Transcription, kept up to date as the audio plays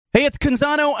Hey, it's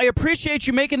Canzano. I appreciate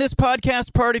you making this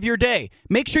podcast part of your day.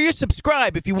 Make sure you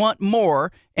subscribe if you want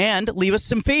more and leave us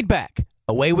some feedback.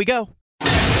 Away we go.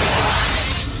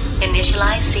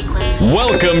 Initialize sequence.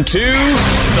 Welcome to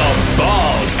The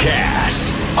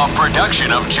Baldcast, a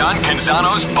production of John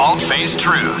Canzano's Bald-Faced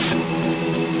Truth.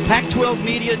 Pac-12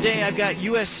 Media Day. I've got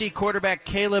USC quarterback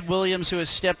Caleb Williams, who has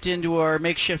stepped into our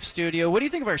makeshift studio. What do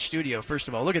you think of our studio, first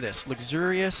of all? Look at this.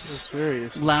 Luxurious,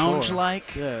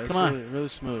 lounge-like. Sure. Yeah, it's Come on. really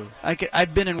smooth.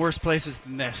 I've been in worse places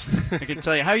than this. I can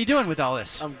tell you. How are you doing with all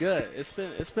this? I'm good. It's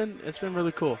been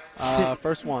really cool.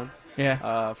 First one.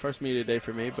 Yeah. First media day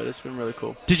for me, but it's been really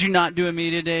cool. Did you not do a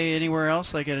media day anywhere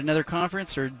else, like at another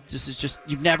conference, or this is just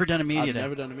you've never done a media day? I've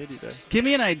never done a media day. Give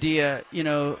me an idea.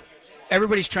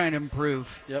 Everybody's trying to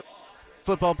improve. Yep.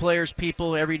 Football players,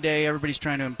 people, every day, everybody's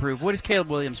trying to improve. What is Caleb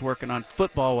Williams working on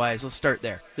football-wise? Let's start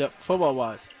there. Yep,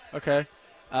 football-wise. Okay.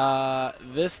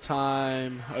 This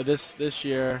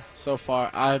year so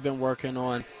far, I've been working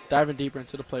on diving deeper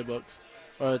into the playbook.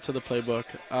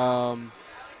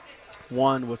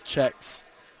 One with checks,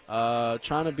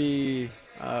 trying to be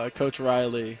Coach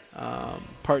Riley,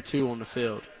 part two on the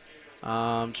field.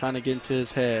 Trying to get into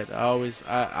his head.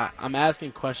 I'm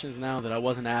asking questions now that I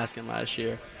wasn't asking last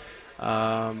year.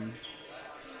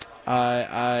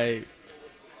 I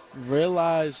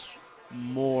realize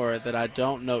more that I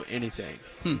don't know anything.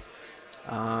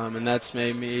 And that's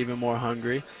made me even more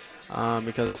hungry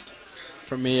because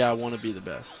for me, I want to be the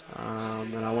best.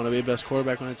 And I want to be the best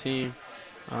quarterback on the team,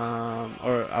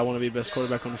 or I want to be the best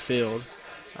quarterback on the field.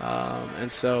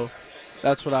 And so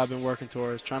that's what I've been working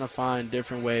towards, trying to find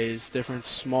different ways, different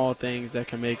small things that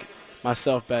can make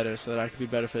myself better so that I can be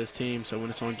better for this team. So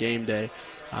when it's on game day,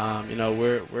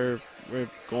 we're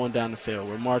going down the field.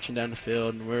 We're marching down the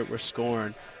field, and we're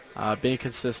scoring, being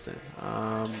consistent.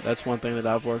 That's one thing that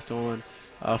I've worked on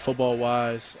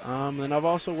football-wise. And I've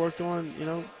also worked on,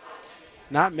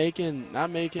 not trying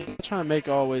to make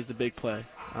always the big play.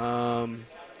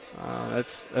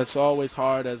 That's always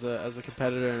hard as a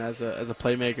competitor and as a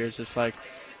playmaker. It's just like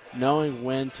knowing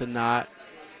when to not,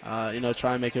 try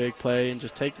and make a big play and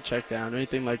just take the check down or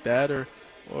anything like that, or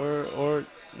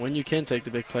when you can take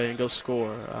the big play and go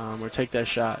score, or take that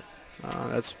shot.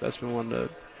 That's been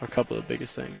a couple of the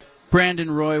biggest things. Brandon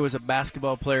Roy was a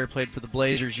basketball player, played for the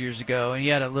Blazers years ago, and he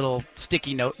had a little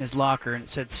sticky note in his locker, and it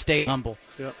said, "Stay humble."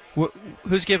 Yep.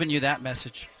 Who's giving you that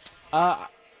message?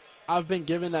 I've been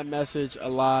given that message a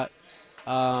lot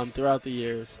throughout the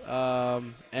years,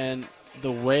 and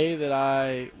the way that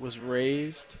I was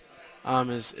raised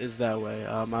is that way.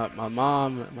 My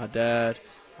mom, my dad,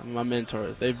 my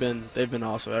mentors, they've been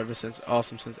awesome ever since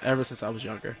I was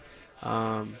younger.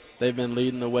 They've been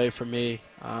leading the way for me,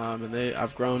 and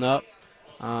I've grown up,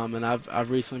 and I've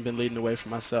recently been leading the way for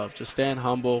myself. Just staying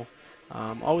humble,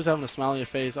 always having a smile on your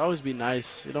face, always be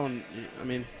nice.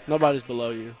 Nobody's below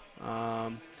you,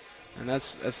 and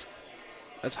that's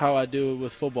how I do it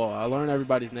with football. I learn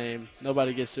everybody's name.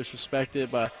 Nobody gets disrespected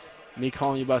by me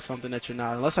calling you by something that you're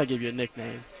not, unless I give you a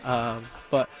nickname.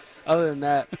 But other than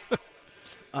that,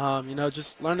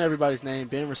 just learn everybody's name,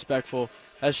 being respectful.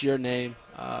 That's your name.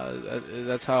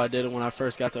 That's how I did it when I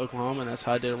first got to Oklahoma, and that's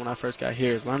how I did it when I first got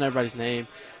here, is learn everybody's name.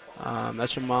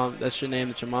 That's your mom. That's your name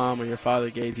that your mom or your father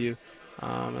gave you.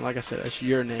 And like I said, that's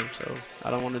your name. So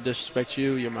I don't want to disrespect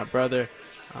you. You're my brother.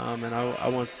 And I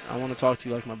want to talk to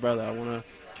you like my brother. I want to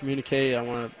communicate. I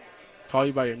want to call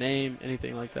you by your name,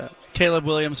 anything like that. Caleb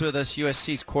Williams with us,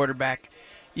 USC's quarterback.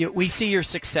 We see your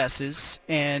successes,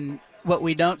 and what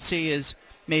we don't see is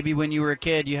maybe when you were a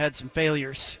kid you had some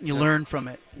failures. You learned from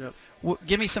it. Yep.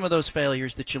 Give me some of those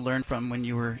failures that you learned from when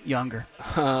you were younger.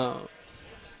 A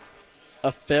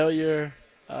failure,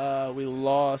 we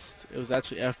lost. It was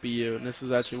actually FBU, and this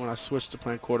was actually when I switched to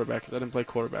playing quarterback because I didn't play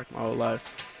quarterback my whole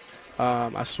life.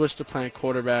 I switched to playing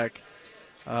quarterback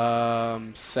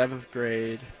 7th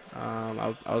grade.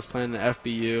 I was playing in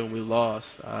FBU, and we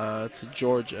lost to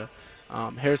Georgia.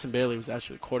 Harrison Bailey was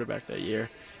actually the quarterback that year.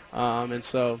 And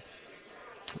so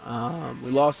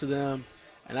we lost to them.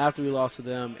 And after we lost to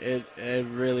them, it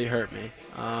really hurt me.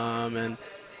 And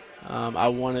I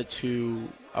wanted to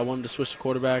switch to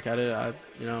quarterback.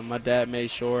 My dad made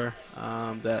sure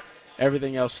that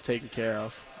everything else was taken care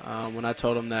of when I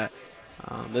told him that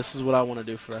this is what I want to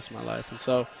do for the rest of my life. And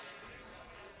so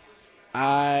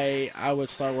I would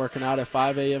start working out at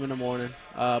 5 a.m. in the morning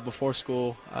before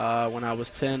school when I was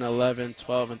 10, 11,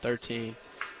 12, and 13.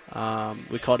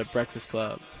 We called it Breakfast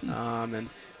Club. And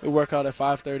we work out at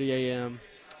 5:30 a.m.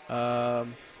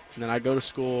 And then I go to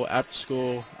school. After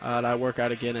school, I work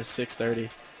out again at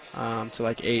 6:30 to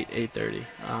like 8:30.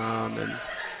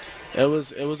 And It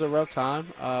was a rough time,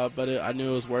 but I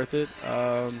knew it was worth it,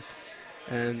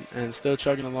 and still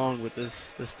chugging along with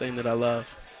this thing that I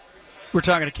love. We're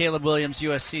talking to Caleb Williams,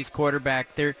 USC's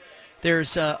quarterback.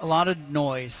 There's a lot of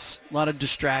noise, a lot of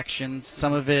distractions.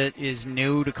 Some of it is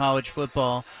new to college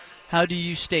football. How do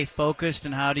you stay focused,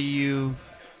 and how do you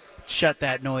shut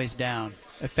that noise down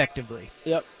effectively?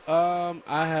 Yep.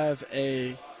 I have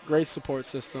a great support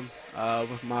system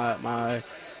with my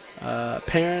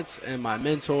parents and my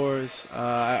mentors.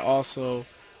 I also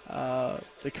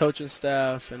the coaching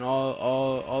staff and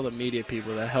all the media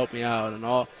people that help me out and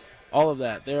all of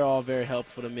that. They're all very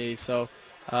helpful to me. So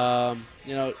they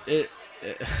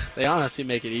honestly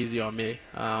make it easy on me.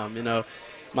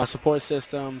 My support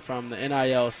system from the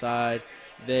NIL side,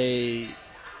 they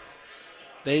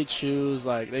choose,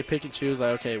 they pick and choose,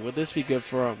 okay, would this be good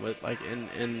for him?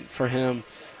 And for him,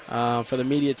 for the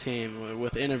media team,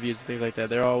 with interviews and things like that,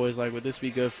 they're always would this be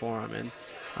good for him?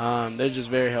 And they're just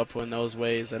very helpful in those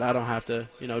ways that I don't have to,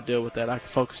 deal with that. I can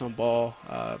focus on ball.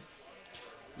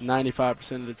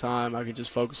 95% of the time, I can just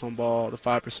focus on ball. The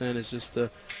 5% is just the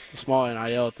small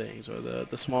NIL things or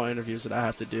the small interviews that I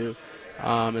have to do.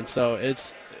 And so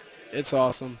it's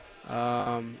awesome,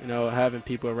 having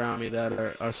people around me that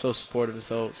are so supportive and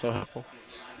so helpful.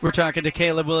 We're talking to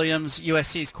Caleb Williams,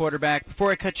 USC's quarterback.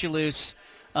 Before I cut you loose,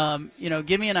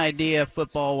 give me an idea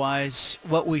football-wise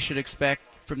what we should expect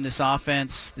from this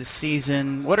offense this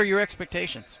season. What are your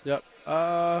expectations? Yep.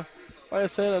 Like I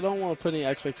said, I don't want to put any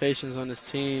expectations on this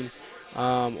team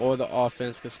or the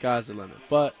offense because sky's the limit.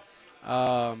 But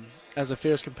as a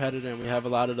fierce competitor, and we have a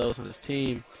lot of those on this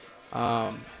team,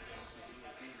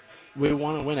 we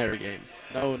want to win every game.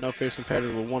 No fierce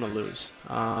competitor will want to lose.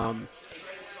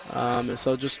 And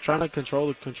so just trying to control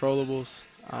the controllables,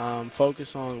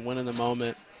 focus on winning the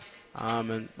moment.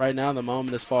 And right now the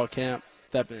moment is fall camp,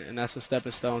 and that's a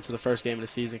stepping stone to the first game of the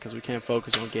season because we can't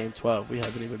focus on game 12. We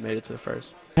haven't even made it to the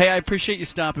first. Hey, I appreciate you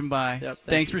stopping by. Yep,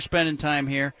 Thanks for spending time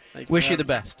here. Wish you the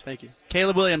best. Thank you.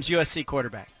 Caleb Williams, USC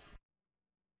quarterback.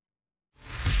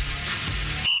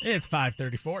 It's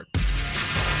 5:34.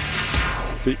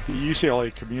 The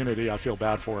UCLA community, I feel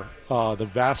bad for. The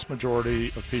vast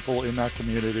majority of people in that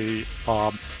community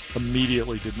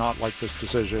immediately did not like this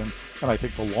decision, and I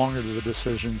think the longer the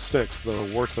decision sticks,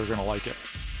 the worse they're going to like it.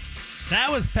 That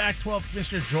was Pac-12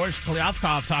 Commissioner George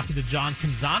Kliavkoff talking to John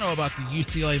Canzano about the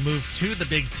UCLA move to the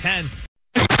Big Ten.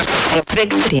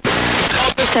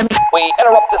 We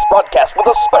interrupt this broadcast with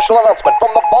a special announcement from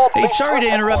the Bald Face. Hey, sorry to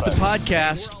interrupt the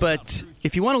podcast, but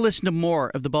if you want to listen to more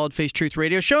of the Bald Face Truth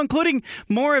Radio Show, including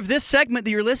more of this segment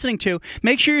that you're listening to,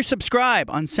 make sure you subscribe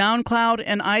on SoundCloud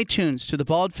and iTunes to the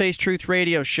Bald Face Truth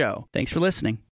Radio Show. Thanks for listening.